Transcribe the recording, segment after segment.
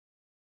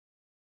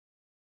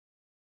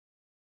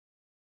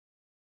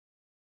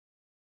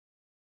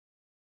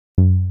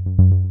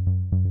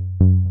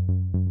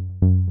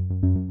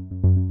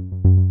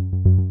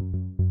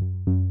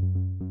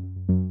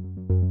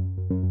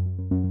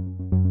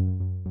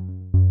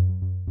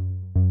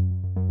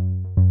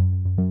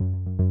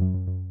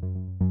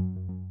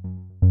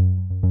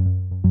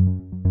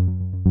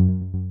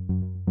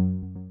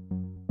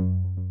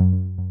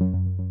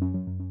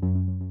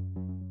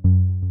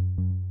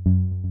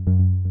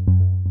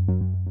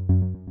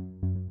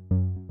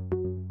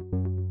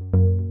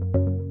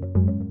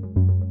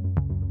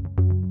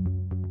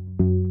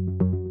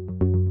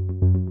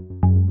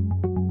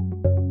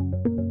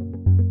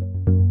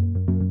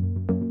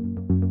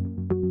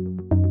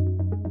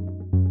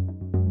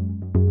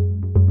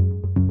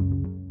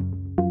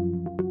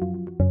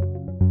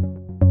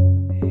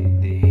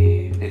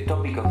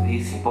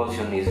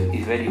symposium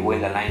is very well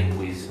aligned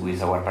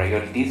with our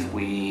priorities.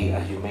 We,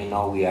 as you may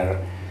know, we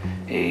are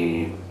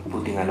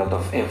putting a lot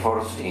of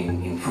efforts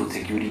in food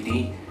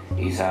security.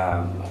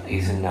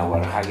 Is in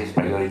our highest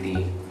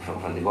priority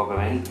from the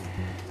government,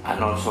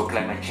 and also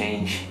climate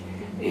change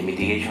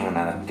mitigation and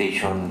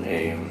adaptation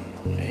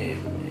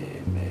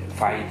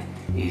fight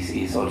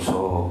is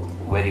also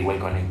very well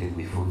connected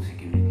with food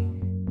security.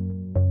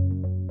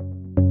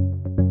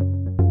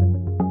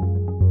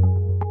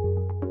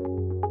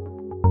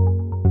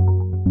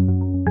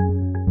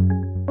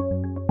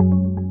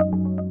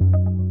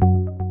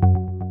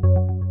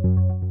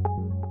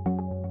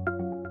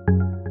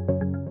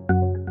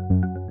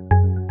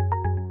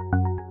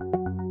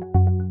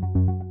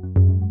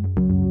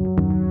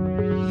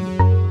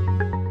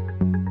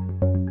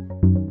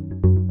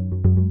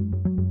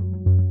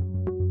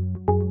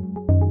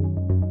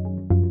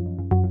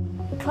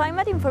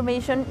 Climate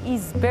information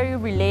is very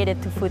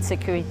related to food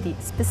security,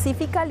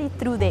 specifically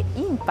through the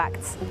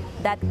impacts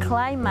that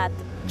climate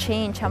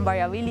change and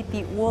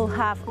variability will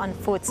have on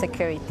food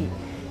security.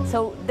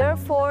 So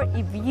therefore,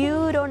 if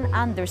you don't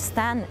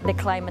understand the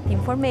climate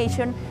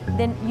information,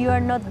 then you are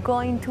not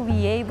going to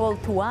be able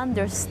to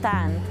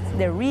understand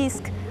the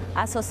risk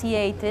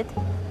associated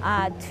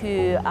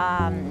to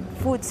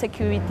food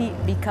security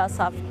because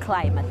of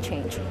climate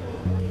change.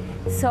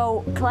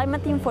 So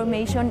climate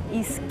information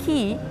is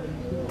key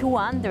to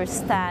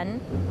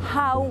understand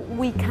how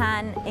we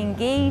can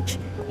engage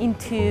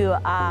into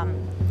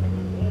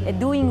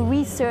doing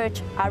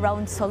research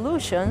around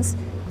solutions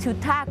to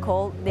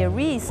tackle the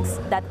risks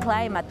that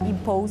climate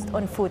imposed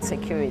on food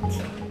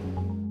security.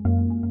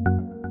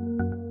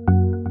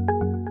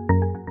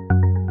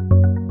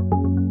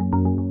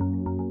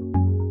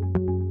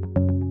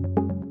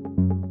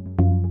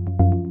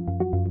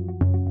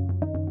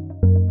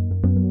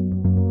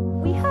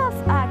 We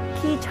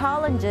have key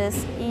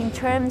challenges in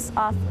terms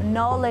of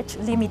knowledge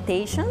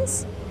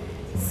limitations.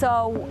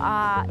 So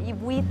if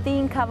we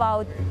think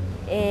about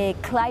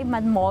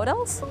climate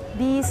models,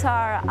 these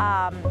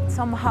are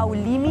somehow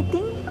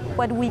limiting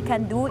what we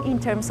can do in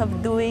terms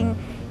of doing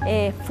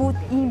food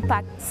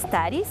impact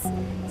studies.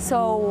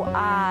 So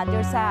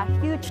there's a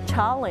huge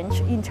challenge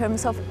in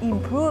terms of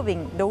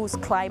improving those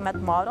climate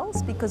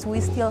models because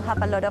we still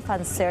have a lot of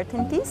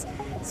uncertainties.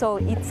 So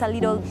it's a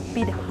little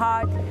bit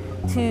hard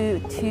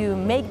to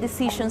make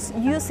decisions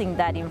using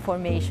that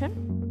information.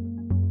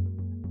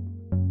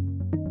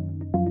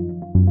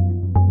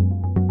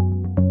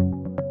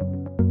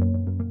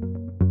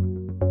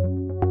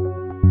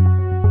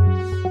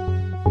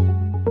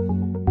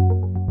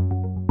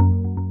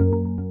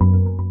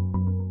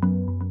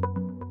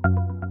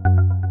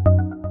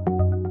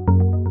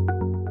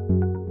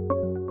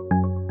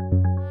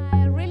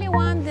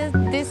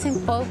 This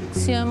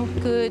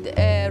symposium could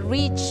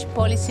reach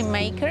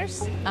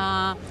policymakers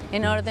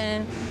in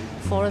order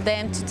for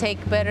them to take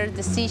better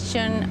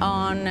decisions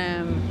on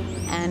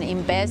and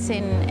invest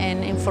in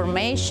an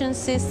information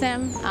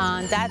system,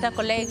 data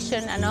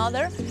collection and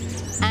other.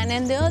 And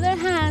on the other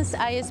hand,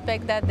 I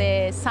expect that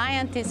the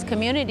scientist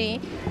community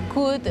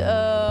could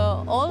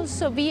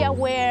also be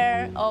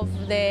aware of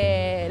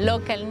the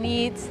local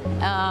needs,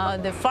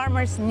 the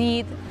farmers'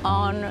 need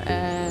on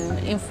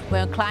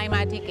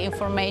climatic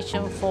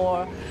information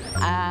for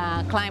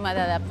climate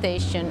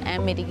adaptation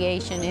and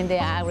mitigation in the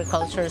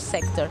agriculture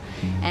sector,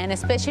 and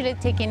especially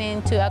taking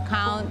into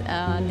account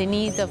the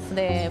needs of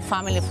the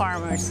family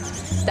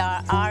farmers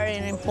that are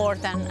an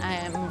important,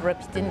 I'm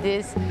repeating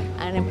this,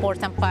 an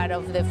important part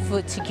of the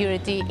food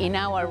security in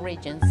our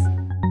regions.